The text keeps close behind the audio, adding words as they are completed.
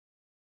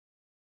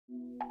If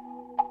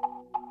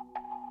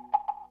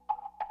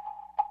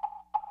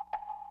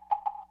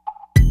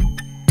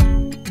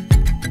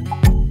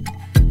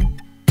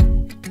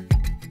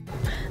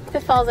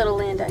it falls, it'll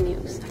land on you.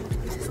 So.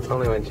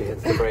 Only when she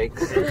hits the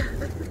brakes.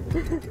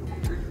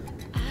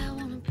 I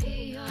wanna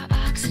be your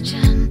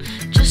oxygen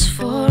just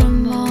for a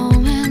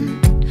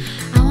moment.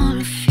 I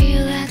wanna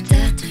feel that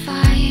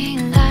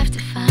death-defying,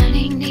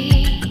 life-defining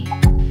need.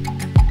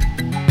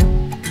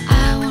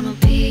 I wanna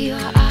be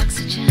your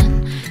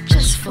oxygen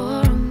just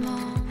for a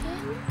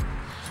moment.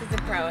 She's a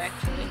pro,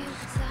 actually.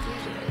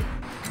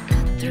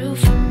 Cut through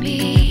for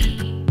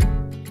me.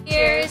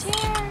 Cheers!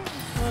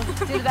 We'll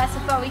do the best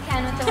of what we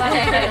can with the weather.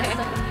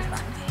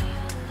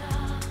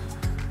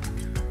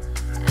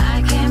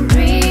 I can't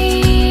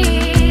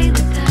breathe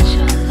without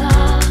your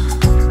love.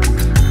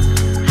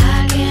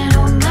 I can't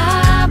hold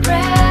my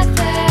breath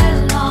that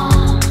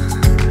long.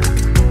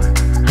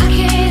 I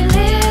can't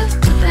live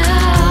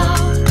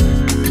without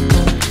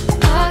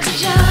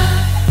oxygen.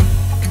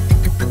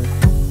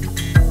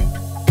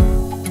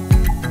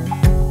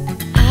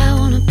 I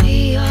wanna be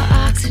your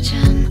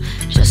oxygen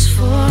just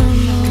for a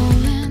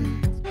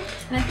moment.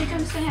 And I think I'm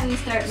just gonna have you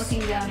start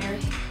looking down your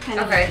kind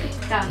of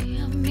down.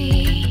 Feel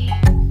me.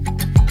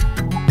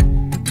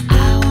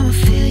 I wanna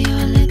feel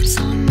your lips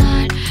on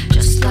mine,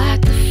 just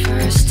like the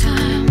first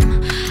time.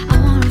 I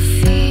wanna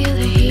feel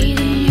the heat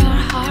in your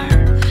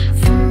heart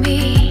for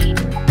me.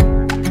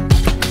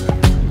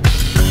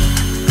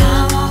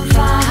 I'm on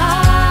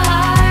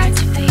fire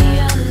to be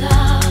your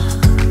love.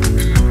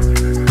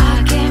 I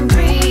can't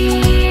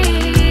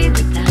breathe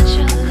without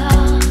your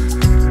love.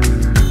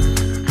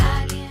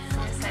 I can't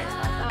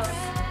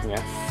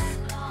Yeah.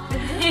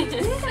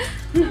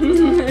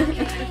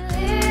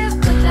 live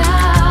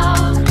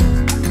without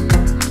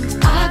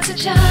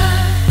oxygen.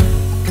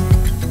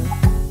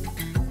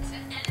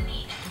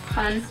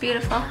 Fun,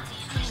 beautiful.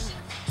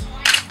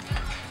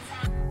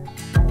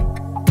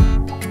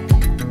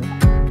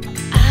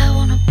 I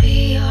wanna be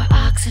your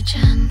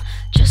oxygen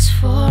just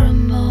for a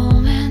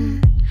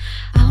moment.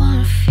 I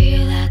wanna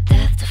feel that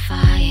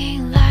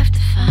death-defying,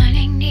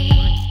 life-defining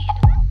need.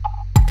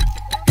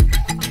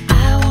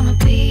 I wanna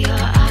be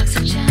your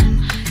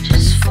oxygen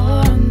just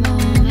for a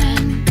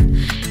moment.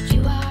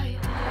 You are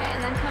your Okay,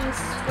 and then come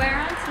square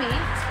onto me.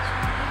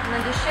 And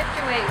then just shift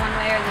your weight one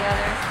way or the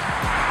other.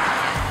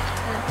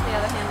 And then put the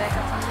other hand back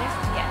up on there.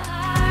 Yeah.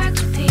 heart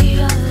to be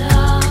your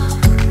love.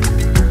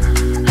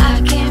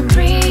 I can't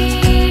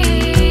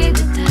breathe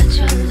without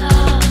your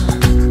love.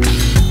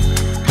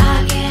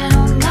 I can't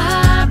hold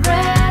my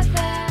breath.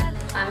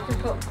 You can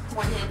put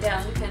one hand down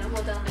to kind of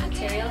hold down the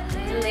material.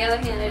 And the other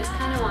hand, I just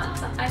kind of want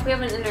some. We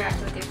haven't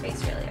interacted with your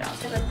face really at all.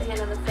 So like the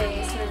hand on the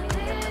face, and then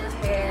maybe up on the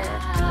hair.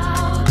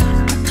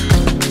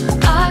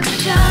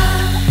 Oxygen.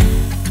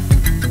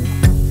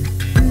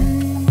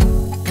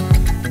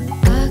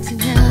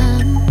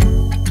 Oxygen.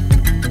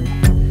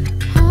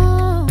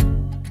 Oh.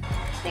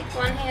 Take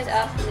one hand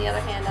up and the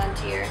other hand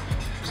onto your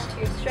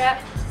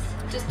strap.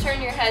 Just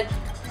turn your head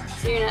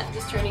so you're not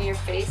just turning your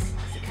face.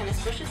 It kind of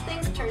squishes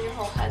things. Turn your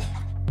whole head.